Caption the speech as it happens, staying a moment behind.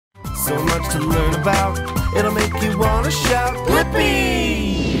so much to learn about. It'll make you want to shout,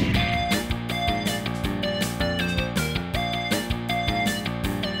 Blippi!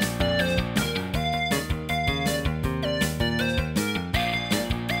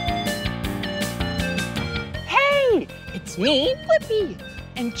 Hey, it's me, Blippi.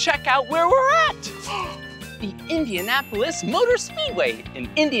 And check out where we're at. The Indianapolis Motor Speedway in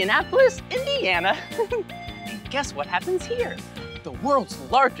Indianapolis, Indiana. And guess what happens here? The world's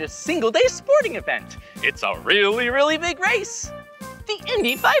largest single-day sporting event. It's a really, really big race. The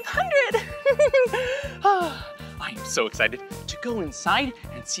Indy 500. I am so excited to go inside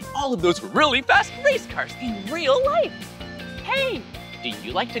and see all of those really fast race cars in real life. Hey, do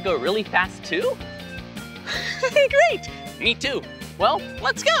you like to go really fast too? Great, me too. Well,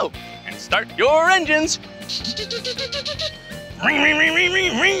 let's go and start your engines.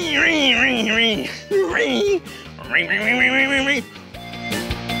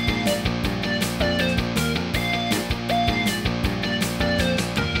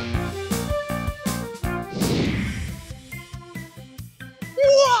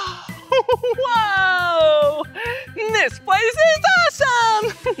 Whoa! This place is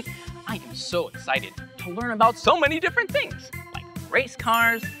awesome! I am so excited to learn about so many different things, like race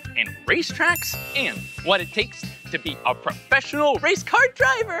cars and racetracks and what it takes to be a professional race car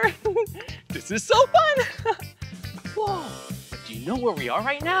driver. This is so fun! Whoa, but do you know where we are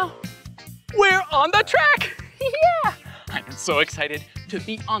right now? We're on the track! Yeah! I am so excited to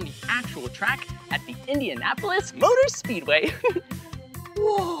be on the actual track at the Indianapolis Motor Speedway.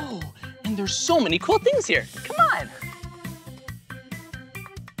 Whoa, and there's so many cool things here. Come on.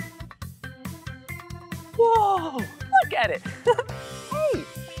 Whoa, look at it. Hey,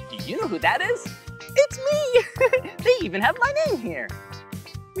 do you know who that is? It's me. They even have my name here.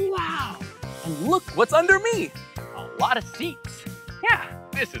 Wow, and look what's under me. A lot of seats. Yeah,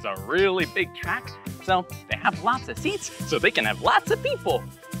 this is a really big track, so they have lots of seats so they can have lots of people.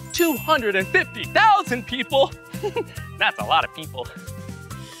 250,000 people. That's a lot of people.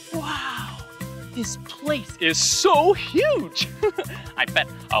 Wow, this place is so huge. I bet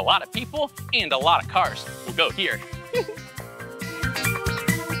a lot of people and a lot of cars will go here.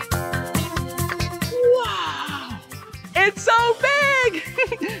 Wow, it's so big.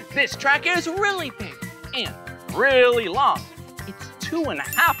 This track is really big and really long. It's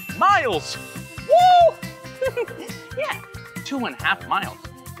 2.5 miles. Woo! Yeah, 2.5 miles.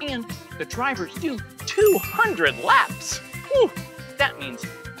 And the drivers do 200 laps. Whew, that means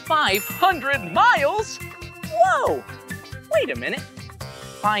 500 miles? Whoa, wait a minute.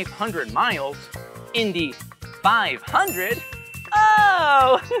 500 miles, Indy 500?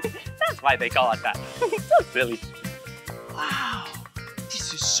 Oh, that's why they call it that. So silly. Wow,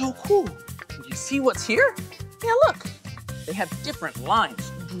 this is so cool. Can you see what's here? Yeah, look. They have different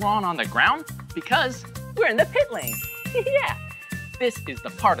lines drawn on the ground because we're in the pit lane. Yeah, this is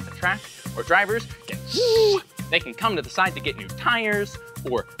the part of the track where drivers they can come to the side to get new tires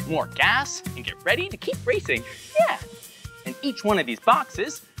or more gas and get ready to keep racing. Yeah, and each one of these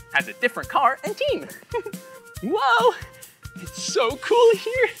boxes has a different car and team. Whoa, it's so cool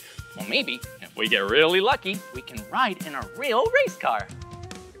here. Well, maybe if we get really lucky, we can ride in a real race car.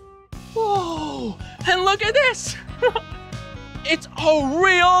 Whoa, and look at this. It's a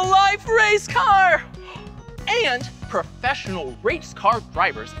real life race car. And professional race car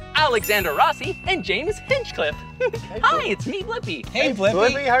drivers, Alexander Rossi and James Hinchcliffe. Hi, it's me, Blippi. Hey,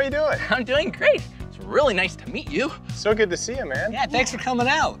 Blippi, how are you doing? I'm doing great. It's really nice to meet you. So good to see you, man. Yeah, thanks for coming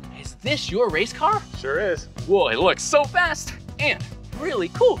out. Is this your race car? Sure is. Whoa, it looks so fast and really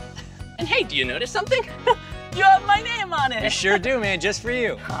cool. And hey, do you notice something? You have my name on it. I sure do, man, just for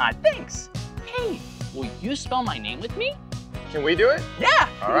you. Ah, thanks. Hey, will you spell my name with me? Can we do it? Yeah,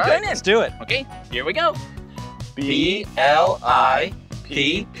 all right. Join in. Let's do it. Okay, here we go. B-L-I-P-P-I.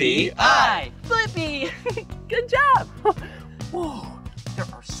 Blippi, good job. Whoa, there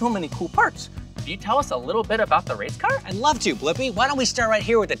are so many cool parts. Can you tell us a little bit about the race car? I'd love to, Blippi. Why don't we start right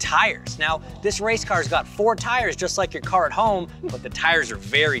here with the tires? Now, this race car's got 4 tires just like your car at home, but the tires are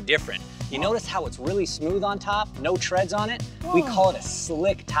very different. You notice how it's really smooth on top, no treads on it? Whoa. We call it a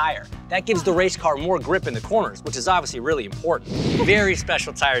slick tire. That gives the race car more grip in the corners, which is obviously really important. Very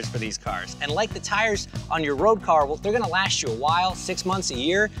special tires for these cars. And like the tires on your road car, well, they're gonna last you a while, 6 months, a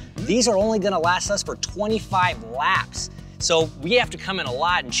year. These are only gonna last us for 25 laps. So we have to come in a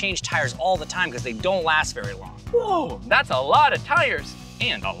lot and change tires all the time because they don't last very long. Whoa, that's a lot of tires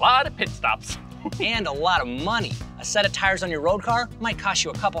and a lot of pit stops. And a lot of money. A set of tires on your road car might cost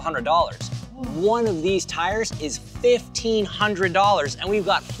you a couple $100. One of these tires is $1,500, and we've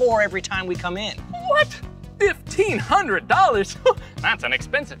got 4 every time we come in. What? $1,500. That's an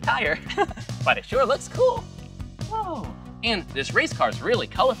expensive tire, but it sure looks cool. Whoa, and this race car is really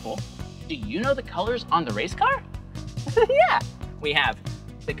colorful. Do you know the colors on the race car? Yeah, we have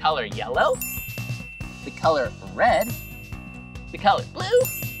the color yellow, the color red, the color blue,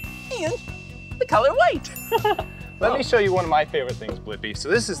 and the color white. Let me show you one of my favorite things, Blippi. So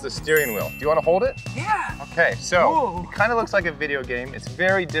this is the steering wheel. Do you want to hold it? Yeah. Okay, so Whoa. it kind of looks like a video game. It's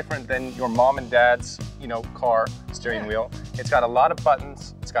very different than your mom and dad's, car steering wheel. It's got a lot of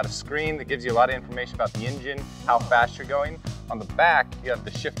buttons. It's got a screen that gives you a lot of information about the engine, how fast you're going. On the back, you have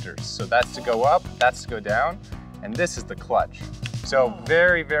the shifters. So that's to go up, that's to go down, and this is the clutch. So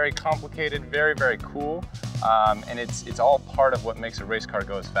very, very complicated, very, very cool. And it's all part of what makes a race car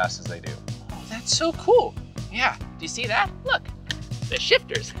go as fast as they do. Oh, that's so cool. Yeah, do you see that? Look, the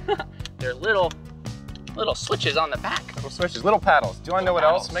shifters. They're little switches on the back. Little switches, little paddles. Do you want to know what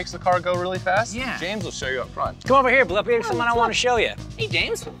else makes the car go really fast? Yeah. James will show you up front. Come over here, Blippi. There's something I want to show you. Hey,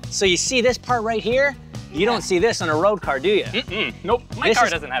 James. So you see this part right here? You don't see this on a road car, do you? Nope, my car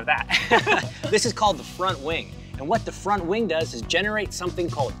doesn't have that. This is called the front wing. And what the front wing does is generate something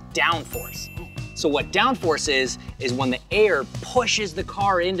called downforce. So what downforce is when the air pushes the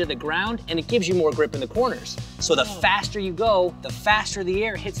car into the ground and it gives you more grip in the corners. So the faster you go, the faster the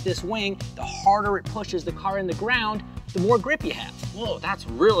air hits this wing, the harder it pushes the car in the ground, the more grip you have. Whoa, that's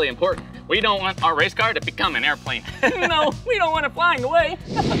really important. We don't want our race car to become an airplane. No, we don't want it flying away.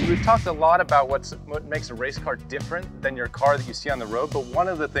 We've talked a lot about what makes a race car different than your car that you see on the road, but one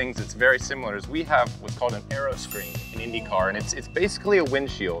of the things that's very similar is we have what's called an aero screen in Indy car, and it's basically a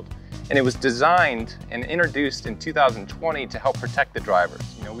windshield. And it was designed and introduced in 2020 to help protect the drivers.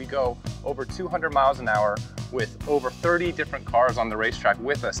 We go over 200 miles an hour with over 30 different cars on the racetrack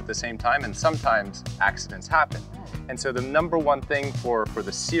with us at the same time, and sometimes accidents happen. And so the number one thing for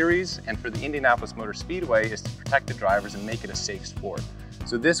the series and for the Indianapolis Motor Speedway is to protect the drivers and make it a safe sport.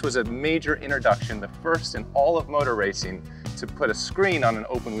 So this was a major introduction, the first in all of motor racing, to put a screen on an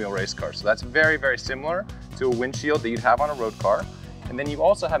open wheel race car. So that's very, very similar to a windshield that you'd have on a road car. And then you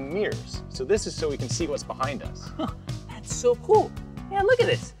also have mirrors. So this is so we can see what's behind us. That's so cool. Yeah, look at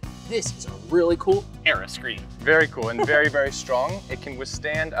this. This is a really cool aero screen. Very cool and very, very strong. It can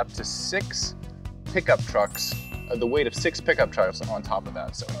withstand up to 6 pickup trucks, the weight of 6 pickup trucks on top of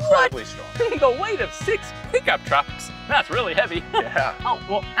that. So incredibly strong. The weight of 6 pickup trucks. That's really heavy. Yeah. Oh,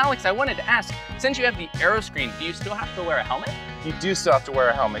 well, Alex, I wanted to ask, since you have the aero screen, do you still have to wear a helmet? You do still have to wear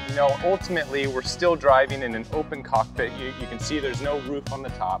a helmet. Ultimately, we're still driving in an open cockpit. You can see there's no roof on the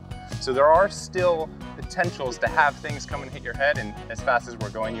top. So there are still potentials to have things come and hit your head, and as fast as we're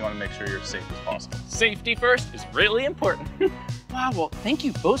going, you want to make sure you're as safe as possible. Safety first is really important. Wow, well, thank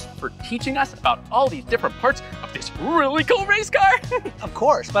you both for teaching us about all these different parts of this really cool race car. Of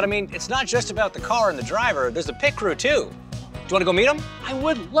course, but I mean, it's not just about the car and the driver. There's the pit crew too. Do you want to go meet them? I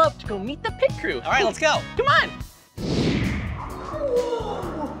would love to go meet the pit crew. All right, let's go. Come on.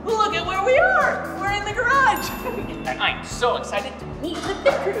 Whoa, look at where we are. We're in the garage. And I'm so excited to meet the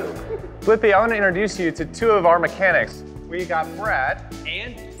pit crew. Blippi, I want to introduce you to 2 of our mechanics. We got Brad.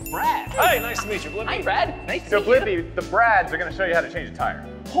 And Brad. Hey, nice to meet you, Blippi. Hi, Brad. Nice to So meet you. Blippi, the Brads are going to show you how to change a tire.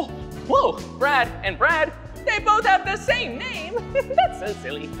 Oh, whoa, Brad and Brad, they both have the same name. That's so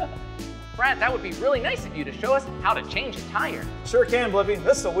silly. Brad, that would be really nice of you to show us how to change a tire. Sure can, Blippi.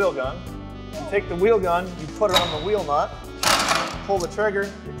 This is a wheel gun. You take the wheel gun, you put it on the wheel nut, pull the trigger,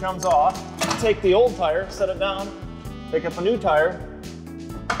 it comes off. You take the old tire, set it down, pick up a new tire,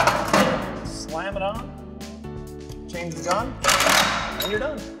 slam it on, change the gun, and you're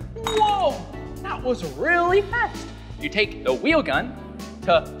done. Whoa, that was really fast. You take the wheel gun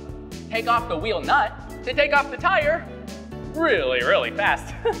to take off the wheel nut to take off the tire. Really, really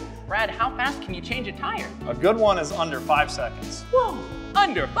fast. Brad, how fast can you change a tire? A good one is under 5 seconds. Whoa,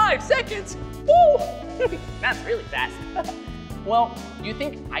 under 5 seconds. Woo! That's really fast. Well, do you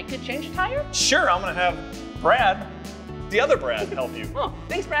think I could change a tire? Sure, I'm gonna have Brad, the other Brad, help you. Oh,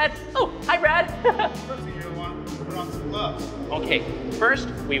 thanks, Brad. Oh, hi, Brad. First thing you're gonna want to put on some gloves. Okay, first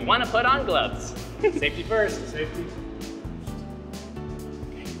we want to put on gloves. Safety first. Safety.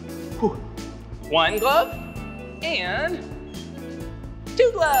 Whew. 1 glove and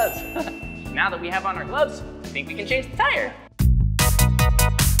 2 gloves. Now that we have on our gloves, I think we can change the tire.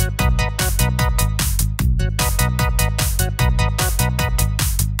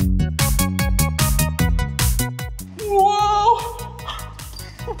 Whoa!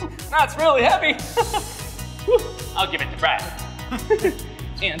 That's really heavy. I'll give it to Brad.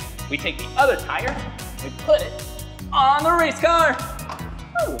 And we take the other tire, we put it on the race car.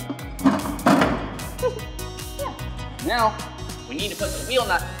 Yeah. Now, we need to put the wheel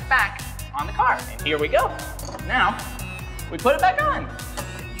nut back on the car. And here we go. Now, we put it back on.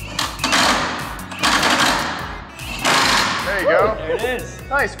 There you go. There it is.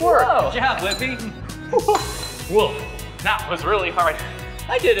 Nice work. Whoa. Good job, Blippi. Whoa, that was really hard.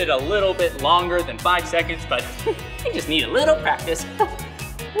 I did it a little bit longer than 5 seconds, but I just need a little practice.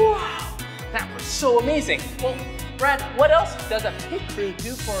 Wow, that was so amazing. Well, Brad, what else does a pit crew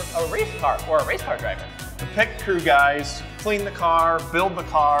do for a race car or a race car driver? The pit crew guys clean the car, build the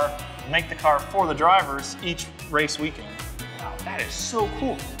car, make the car for the drivers each race weekend. Wow, that is so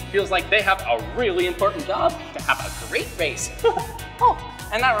cool. Feels like they have a really important job to have a great race. Oh,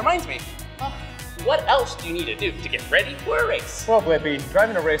 and that reminds me, what else do you need to do to get ready for a race? Well, Blippi,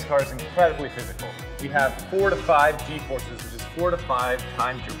 driving a race car is incredibly physical. We have 4 to 5 G-forces, which is 4 to 5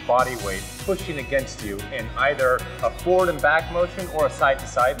 times your body weight pushing against you in either a forward and back motion or a side to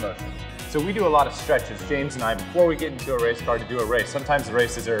side motion. So we do a lot of stretches, James and I, before we get into a race car to do a race. Sometimes the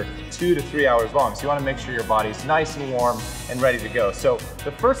races are 2 to 3 hours long, so you want to make sure your body's nice and warm and ready to go. So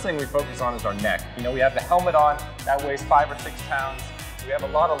the first thing we focus on is our neck. You know, we have the helmet on, that weighs 5 or 6 pounds. So we have a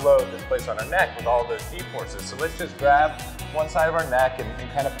lot of load that's placed on our neck with all those G-forces. So let's just grab one side of our neck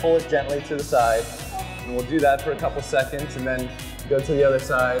and kind of pull it gently to the side. And we'll do that for a couple seconds and then go to the other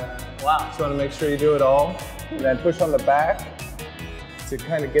side. Wow. Just want to make sure you do it all. And then push on the back to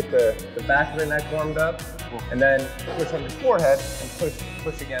kind of get the back of the neck warmed up. And then push on your forehead and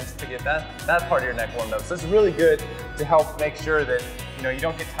push against to get that part of your neck warmed up. So it's really good to help make sure that you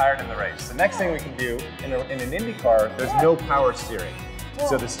don't get tired in the race. The next thing we can do in an Indy car, there's no power steering.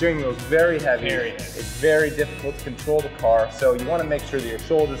 So the steering wheel is very heavy. It's very difficult to control the car. So you want to make sure that your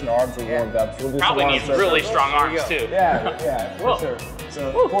shoulders and arms are warmed up. So we'll do Probably some needs arm really circles. strong arms too. Yeah, for sure.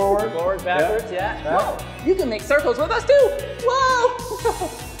 So forward, backwards, yeah. back. You can make circles with us too. Whoa!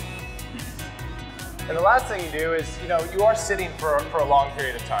 And the last thing you do is, you are sitting for a long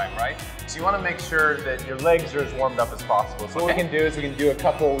period of time, right? So you want to make sure that your legs are as warmed up as possible. So what we can do is we can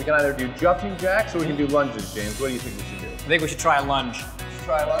either do jumping jacks or we can do lunges, James. What do you think we should do? I think we should try a lunge.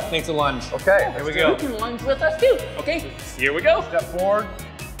 Try a lunge? I think it's a lunge. Okay, here we go. You can lunge with us too. Okay, here we go. Step forward.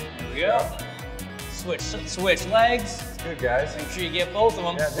 Here we go. Switch legs. Good, guys. Make sure you get both of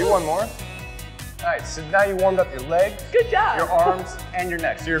them. Yeah, do one more. All right, so now you warmed up your legs, Good job. your arms, and your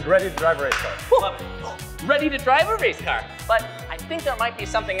neck. So you're ready to drive a race car. Love it. Ready to drive a race car, but I think there might be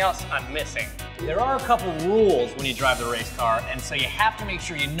something else I'm missing. There are a couple rules when you drive the race car, and so you have to make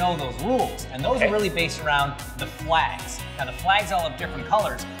sure you know those rules. And those are really based around the flags. Now the flags all have different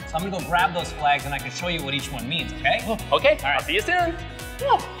colors, so I'm gonna go grab those flags and I can show you what each one means, okay? Okay, all right. I'll see you soon.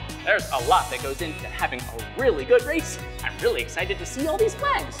 Whoa, there's a lot that goes into having a really good race. I'm really excited to see all these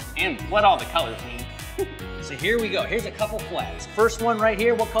flags and what all the colors mean. So here we go. Here's a couple flags. First one right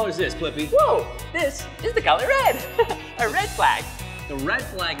here, what color is this, Blippi? Whoa, this is the color red. A red flag. The red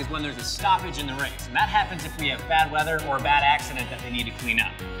flag is when there's a stoppage in the race, and that happens if we have bad weather or a bad accident that they need to clean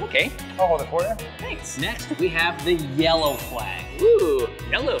up. Okay, I'll hold it for you. thanks. Next, we have the yellow flag. Ooh,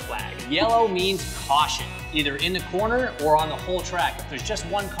 yellow flag. Yellow means caution, either in the corner or on the whole track. If there's just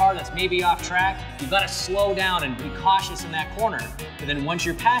one car that's maybe off track, you've got to slow down and be cautious in that corner. But then once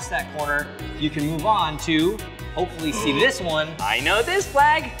you're past that corner, you can move on to hopefully see this one, I know this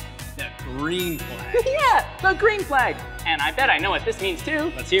flag. the green flag. Yeah, the green flag. And I bet I know what this means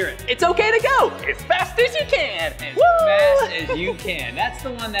too. Let's hear it. It's okay to go as fast as you can. As Woo! fast as you can. That's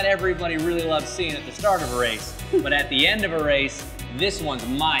the one that everybody really loves seeing at the start of a race. But at the end of a race, this one's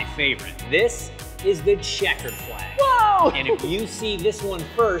my favorite. This is the checkered flag. Whoa! And if you see this one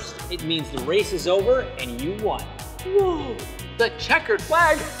first, it means the race is over and you won. Whoa, the checkered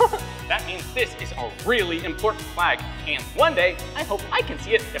flag. That means this is a really important flag. And one day, I hope I can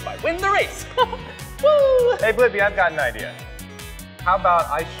see it if I win the race. Woo! Hey, Blippi, I've got an idea. How about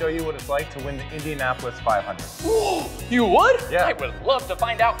I show you what it's like to win the Indianapolis 500? You would? Yeah. I would love to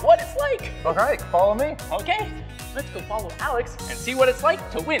find out what it's like. All right, follow me. Okay, let's go follow Alex and see what it's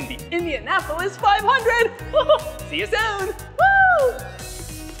like to win the Indianapolis 500. See you soon. Woo!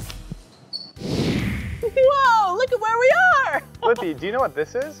 Whoa, look at where we are. Blippi, do you know what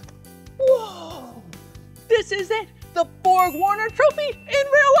this is? Whoa, this is it. The Borg Warner Trophy in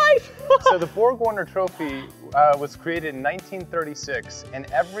real life. So the Borg Warner Trophy was created in 1936, and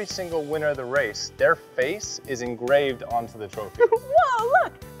every single winner of the race, their face is engraved onto the trophy. Whoa,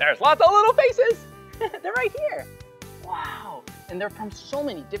 look, there's lots of little faces. They're right here. Wow, and they're from so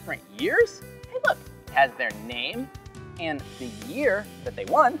many different years. Hey, look, it has their name and the year that they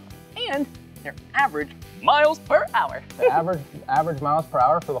won and their average miles per hour. The average miles per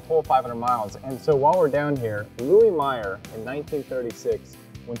hour for the whole 500 miles. And so while we're down here, Louis Meyer in 1936,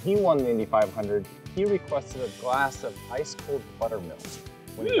 when he won the Indy 500, he requested a glass of ice cold buttermilk.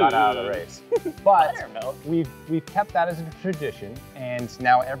 when he got out of the race. But we've kept that as a tradition, and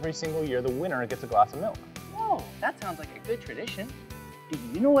now every single year the winner gets a glass of milk. Whoa, that sounds like a good tradition. Do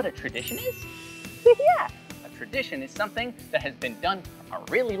you know what a tradition is? Yeah, a tradition is something that has been done for a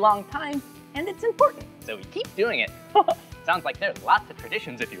really long time, and it's important, so we keep doing it. Sounds like there's lots of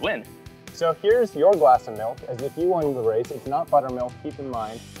traditions if you win. So here's your glass of milk, as if you won the race. It's not buttermilk, keep in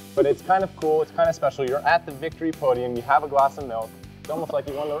mind, but it's kind of cool, it's kind of special. You're at the victory podium, you have a glass of milk. It's almost like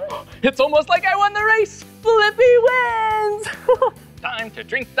you won the race. It's almost like I won the race! Blippi wins! Time to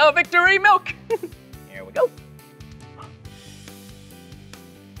drink the victory milk! Here we go.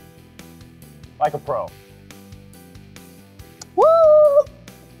 Like a pro. Woo!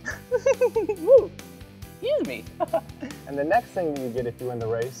 Woo! Excuse me. And the next thing that you get if you win the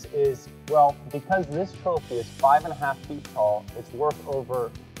race is, well, because this trophy is 5.5 feet tall, it's worth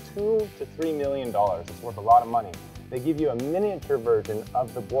over $2 to $3 million. It's worth a lot of money. They give you a miniature version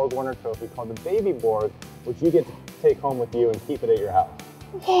of the Borg Warner trophy called the Baby Borg, which you get to take home with you and keep it at your house.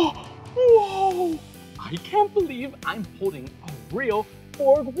 Whoa! I can't believe I'm holding a real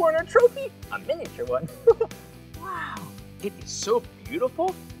Borg Warner trophy, a miniature one. Wow, it is so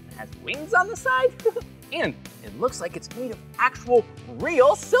beautiful. It has wings on the side, and it looks like it's made of actual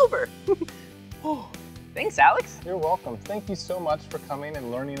real silver. Oh, thanks, Alex. You're welcome. Thank you so much for coming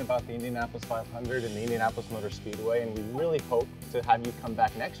and learning about the Indianapolis 500 and the Indianapolis Motor Speedway, and we really hope to have you come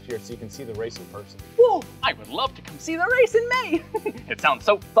back next year so you can see the race in person. Whoa, I would love to come see the race in May. It sounds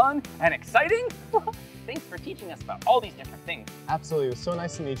so fun and exciting. Thanks for teaching us about all these different things. Absolutely, it was so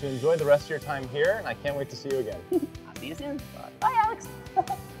nice to meet you. Enjoy the rest of your time here, and I can't wait to see you again. I'll see you soon. Bye, Alex.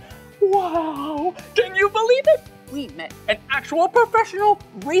 Wow, can you believe it? We met an actual professional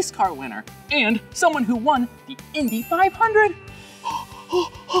race car winner and someone who won the Indy 500.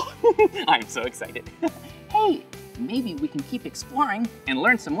 I'm so excited. Hey, maybe we can keep exploring and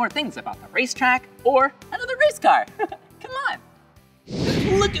learn some more things about the racetrack or another race car. Come on.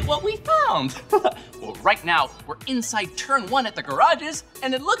 Look at what we found. Well, right now we're inside turn 1 at the garages,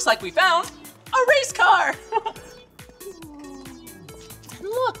 and it looks like we found a race car. And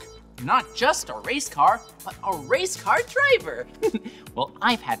look, not just a race car, but a race car driver. Well,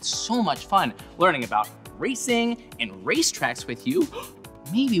 I've had so much fun learning about racing and racetracks with you.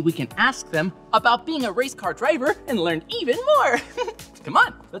 Maybe we can ask them about being a race car driver and learn even more. Come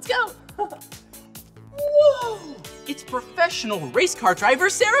on, let's go. Whoa, it's professional race car driver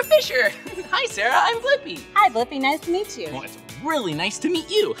Sarah Fisher. Hi, Sarah, I'm Blippi. Hi, Blippi, nice to meet you. Well, it's really nice to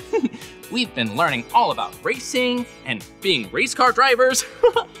meet you. We've been learning all about racing and being race car drivers.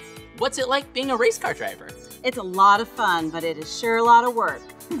 What's it like being a race car driver? It's a lot of fun, but it is sure a lot of work.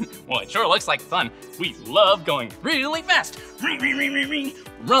 Well, it sure looks like fun. We love going really fast,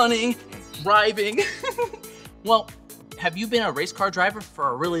 running and driving. Well, have you been a race car driver for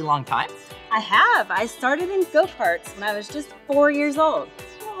a really long time? I have. I started in go-karts when I was just 4 years old.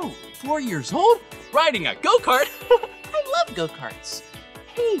 Whoa, 4 years old? Riding a go-kart? I love go-karts.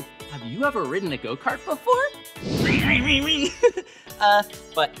 Hey, have you ever ridden a go-kart before?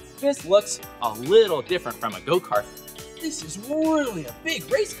 But this looks a little different from a go-kart. This is really a big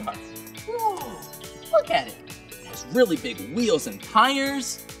race car. Whoa, look at it. It has really big wheels and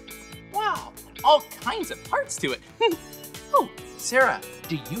tires. Wow, all kinds of parts to it. Oh, Sarah,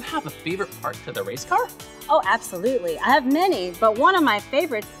 do you have a favorite part to the race car? Oh, absolutely. I have many, but one of my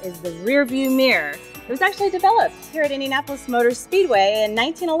favorites is the rear view mirror. It was actually developed here at Indianapolis Motor Speedway in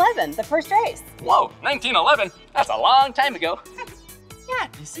 1911, the first race. Whoa, 1911? That's a long time ago. Yeah,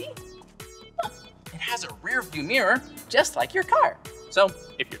 you see? Look, it has a rear view mirror just like your car. So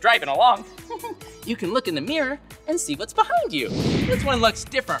if you're driving along, you can look in the mirror and see what's behind you. This one looks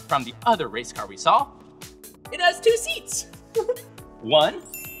different from the other race car we saw. It has 2 seats. 1,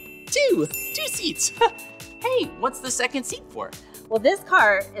 2 seats. Hey, what's the second seat for? Well, this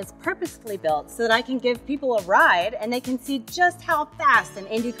car is purposefully built so that I can give people a ride and they can see just how fast an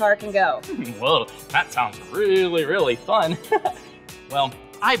Indy car can go. Whoa, that sounds really, really fun. Well,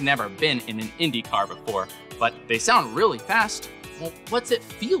 I've never been in an Indy car before, but they sound really fast. Well, what's it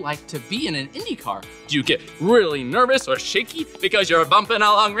feel like to be in an Indy car? Do you get really nervous or shaky because you're bumping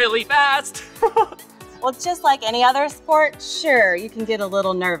along really fast? Well, just like any other sport, sure, you can get a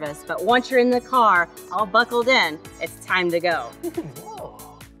little nervous, but once you're in the car, all buckled in, it's time to go.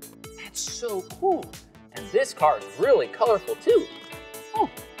 Whoa, that's so cool. And this car is really colorful too. Oh,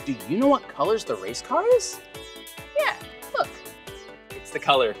 do you know what colors the race car is? Yeah, look. It's the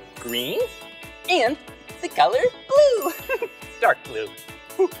color green and the color blue. Dark blue.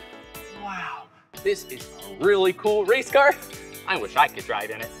 Wow, this is a really cool race car. I wish I could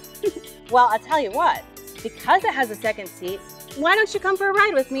drive in it. Well, I'll tell you what, because it has a second seat, why don't you come for a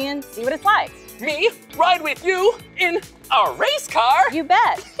ride with me and see what it's like? Me? Ride with you in a race car? You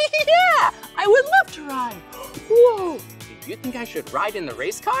bet. Yeah, I would love to ride. Whoa, do you think I should ride in the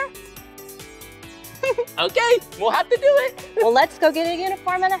race car? Okay, we'll have to do it. Well, let's go get a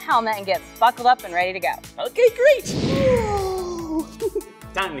uniform and a helmet and get buckled up and ready to go. Okay, great. Whoa.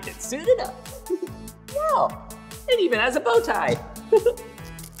 Time to get suited up. Wow, it even has a bow tie.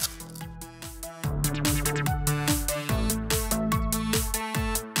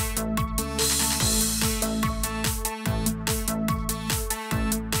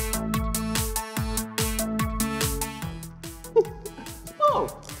 Oh,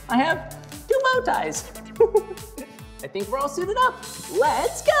 I have 2 bow ties. I think we're all suited up.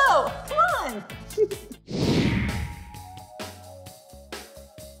 Let's go, come on.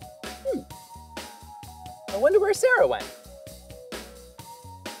 I wonder where Sarah went.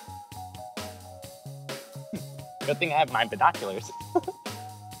 Good thing I have my binoculars. I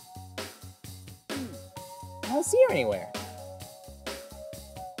don't see her anywhere.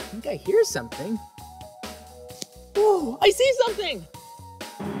 I think I hear something. Whoa, I see something!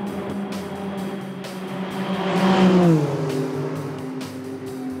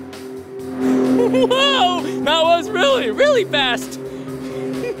 Whoa, that was really fast.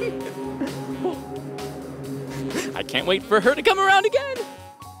 I can't wait for her to come around again.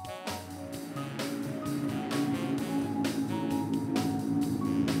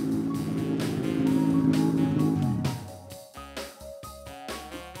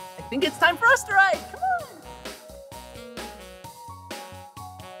 I think it's time for us to ride. Come on.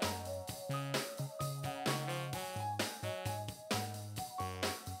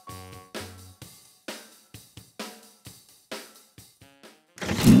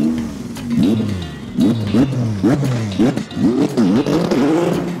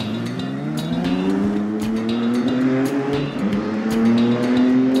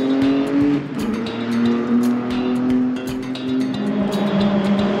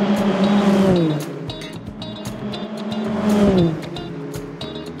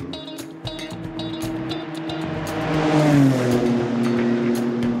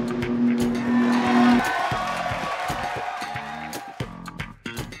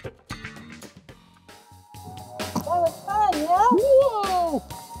 Whoa!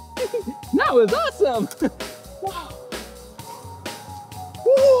 That was awesome! Wow!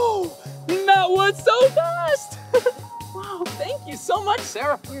 Whoa! That was so fast! Wow, thank you so much,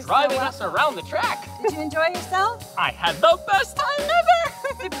 Sarah, for driving us around the track. Did you enjoy yourself? I had the best time ever!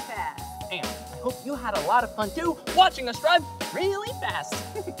 Super fast. And I hope you had a lot of fun too, watching us drive really fast.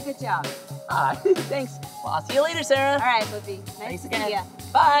 Good job. Thanks. Well, I'll see you later, Sarah. All right, Blippi. Nice Thanks to again. see ya.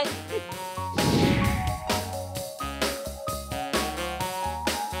 Bye.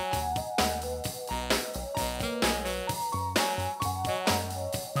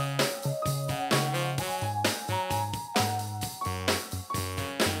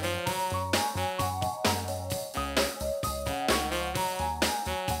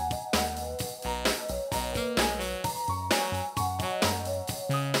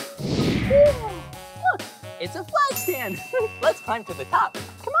 Look, it's a flag stand. Let's climb to the top.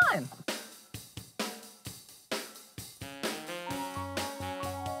 Come on.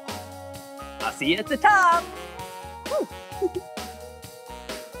 I'll see you at the top. Woo.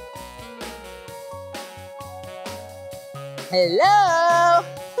 Hello.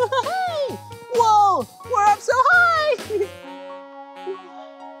 Hey. Whoa, we're up so high.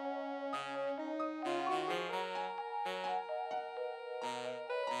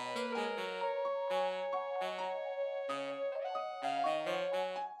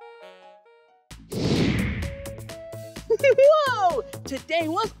 Whoa! Today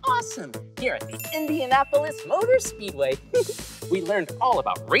was awesome here at the Indianapolis Motor Speedway. We learned all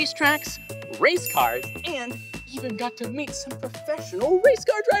about racetracks, race cars, and even got to meet some professional race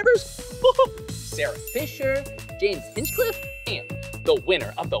car drivers. Sarah Fisher, James Hinchcliffe, and the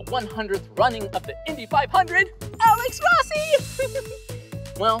winner of the 100th running of the Indy 500, Alex Rossi.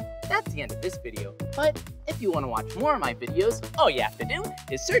 Well, that's the end of this video, but if you want to watch more of my videos, all you have to do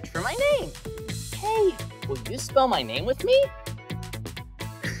is search for my name. Hey, will you spell my name with me?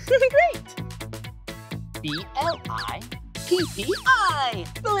 Great! B-L-I-P-P-I,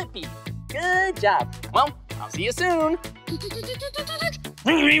 Blippi. Good job. Well, I'll see you soon.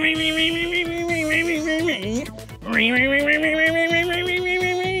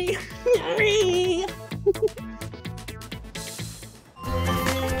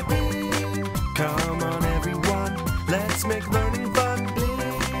 Come on everyone, let's make learning fun.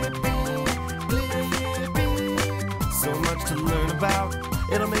 Blippi. So much to learn about,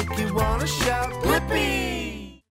 it'll make you wanna shout, Blippi!